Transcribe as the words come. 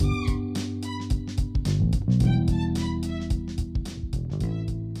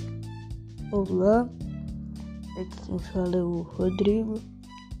Olá, aqui quem fala é o Rodrigo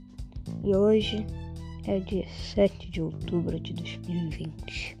e hoje é dia 7 de outubro de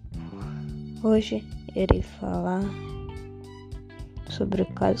 2020. Hoje irei falar sobre o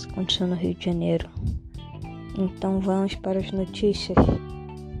caso que aconteceu no Rio de Janeiro. Então vamos para as notícias.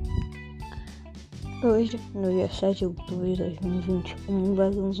 Hoje, no dia 7 de outubro de 2020, uma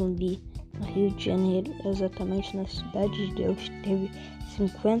invasão zumbi no Rio de Janeiro, exatamente na Cidade de Deus, teve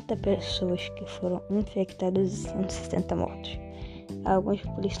 50 pessoas que foram infectadas e 160 mortos. Alguns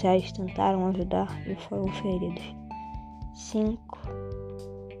policiais tentaram ajudar e foram feridos. 5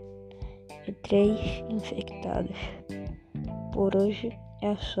 e 3 infectados. Por hoje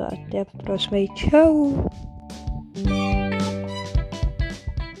é só. Até a próxima e tchau!